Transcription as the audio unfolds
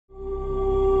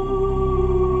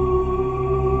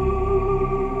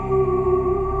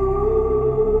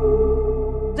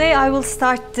Today I will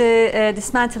start the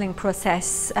dismantling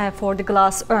process for the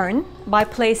glass urn by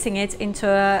placing it into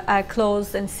a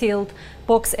closed and sealed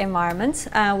box environment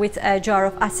with a jar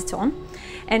of acetone.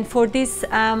 And for this,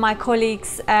 my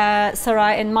colleagues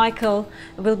Sarah and Michael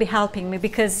will be helping me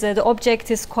because the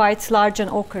object is quite large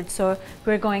and awkward, so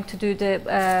we're going to do the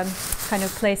kind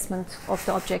of placement of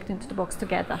the object into the box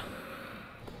together.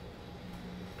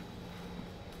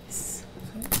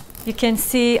 You can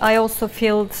see I also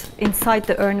filled inside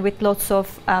the urn with lots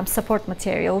of support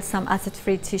material, some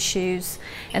acid-free tissues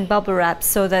and bubble wrap,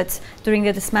 so that during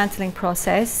the dismantling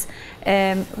process,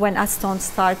 when acetone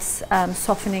starts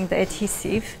softening the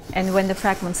adhesive and when the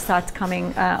fragments start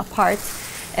coming apart,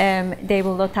 they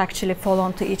will not actually fall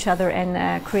onto each other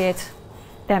and create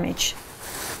damage.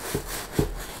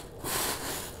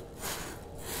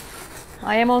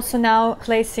 I am also now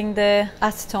placing the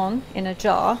acetone in a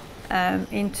jar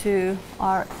into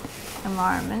our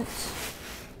environment.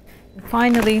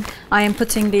 Finally, I am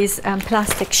putting these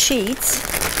plastic sheets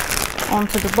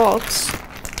onto the box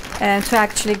to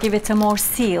actually give it a more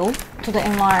seal to the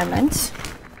environment.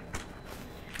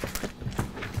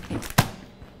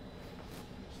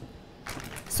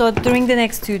 So during the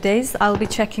next 2 days, I'll be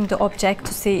checking the object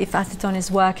to see if acetone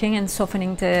is working and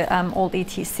softening the old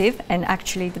adhesive, and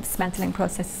actually the dismantling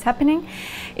process is happening.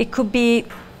 It could be,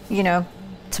 you know,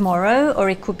 tomorrow, or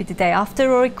it could be the day after,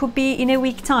 or it could be in a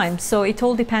week time. So it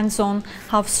all depends on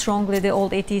how strongly the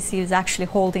old adhesive is actually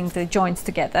holding the joints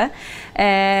together.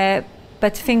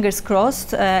 But fingers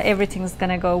crossed, everything's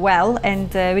gonna go well,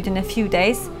 and within a few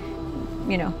days,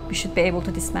 you know, we should be able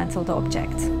to dismantle the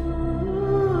object.